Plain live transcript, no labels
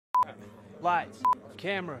Lights,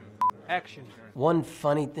 camera, action. One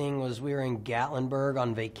funny thing was we were in Gatlinburg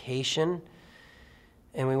on vacation,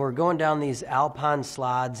 and we were going down these alpine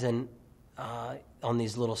slides and on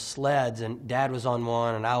these little sleds, and Dad was on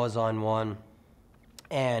one and I was on one,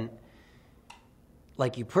 and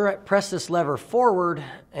like you press this lever forward,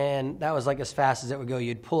 and that was like as fast as it would go.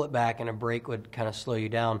 You'd pull it back and a brake would kind of slow you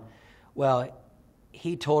down. Well,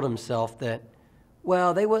 he told himself that,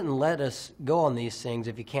 well, they wouldn't let us go on these things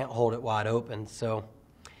if you can't hold it wide open. So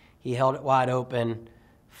he held it wide open,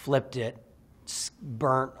 flipped it,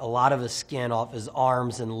 burnt a lot of his skin off his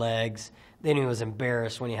arms and legs. Then he was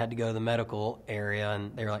embarrassed when he had to go to the medical area,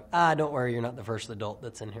 and they were like, don't worry, you're not the first adult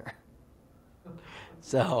that's in here.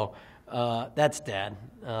 So that's Dad,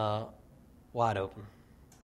 wide open.